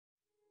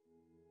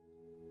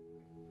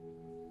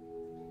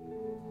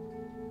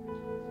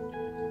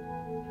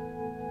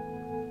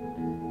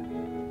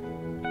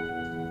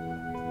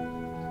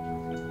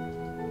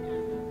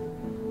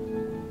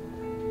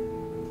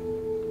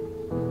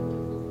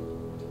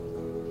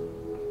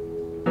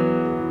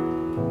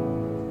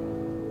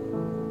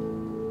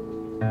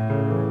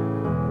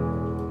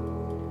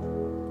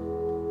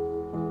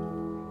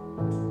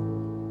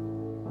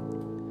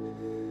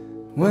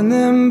When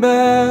them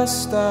bells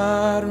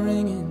start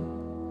ringing,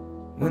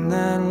 when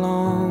that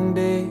long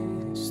day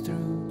is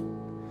through,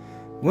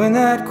 when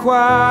that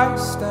choir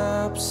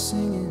stops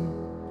singing,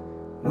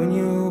 when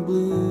your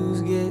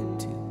blues get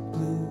too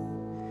blue,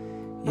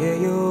 yeah,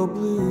 your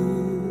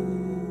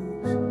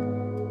blues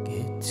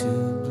get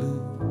too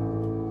blue.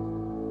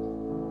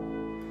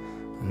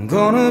 I'm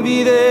gonna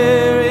be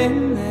there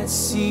in that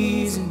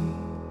season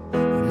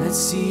of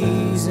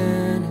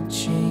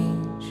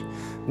change,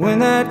 when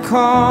that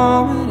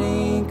calm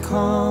ain't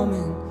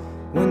calming,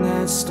 when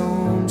that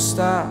storm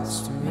starts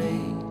to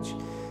rage,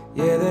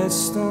 yeah, that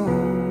storm,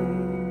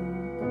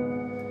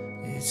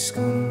 it's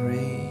gonna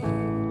rage.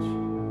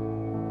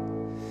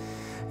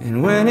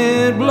 And when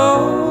it blows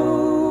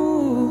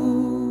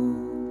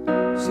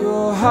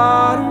your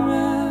heart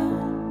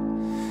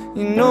around,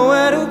 you know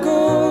where to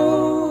go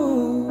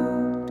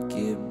to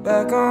get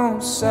back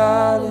on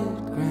solid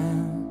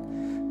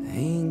ground. I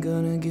ain't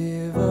gonna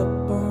give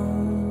up on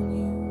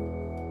you.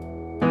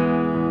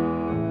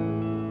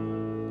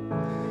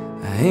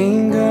 I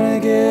ain't gonna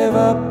give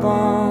up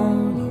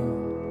on you.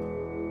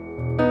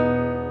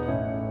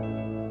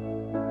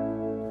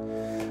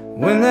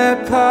 When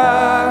that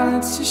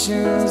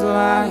politician's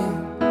lying,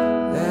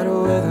 that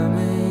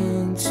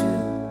weatherman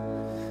too,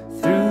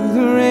 through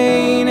the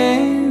rain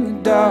and the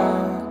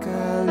dark,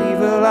 I'll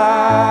leave a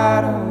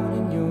light on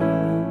in your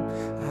room.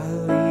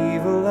 I'll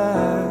leave a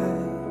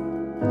light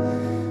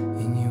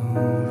in your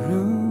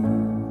room.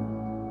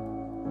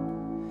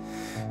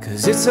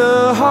 'Cause it's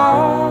a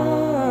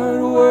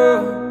hard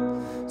world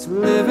to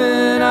live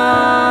in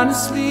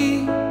honestly.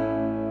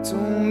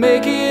 Don't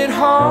make it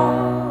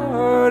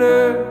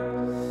harder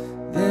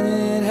than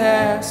it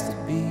has to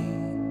be.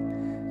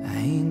 I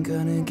ain't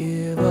gonna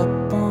give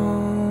up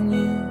on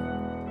you.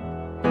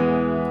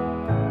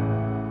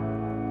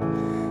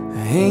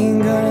 I ain't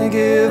gonna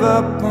give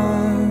up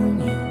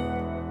on you.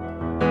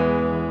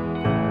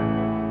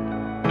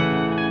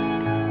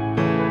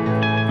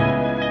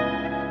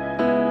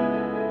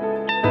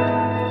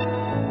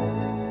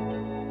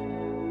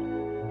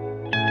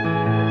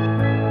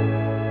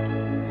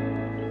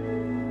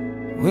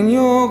 When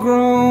you're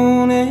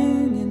grown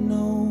and you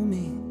know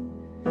me,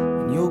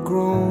 when you're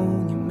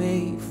grown you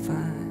may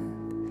find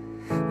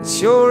that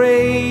your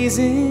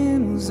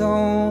raising was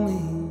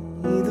only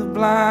the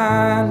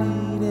blind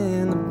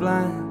leading the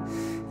blind.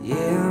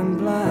 Yeah, I'm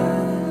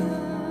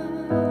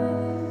blind,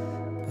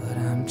 but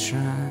I'm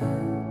trying.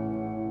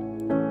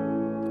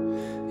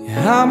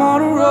 Yeah, I'm on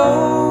a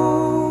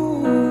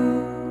road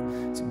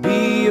to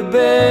be a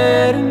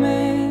better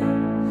man,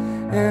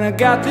 and I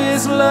got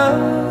this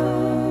love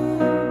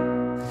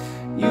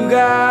you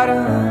gotta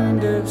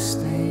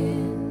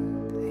understand.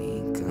 I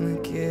ain't gonna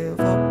give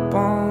up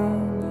on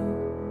you.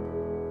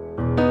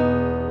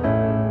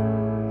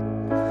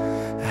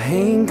 I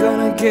ain't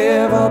gonna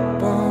give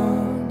up on you.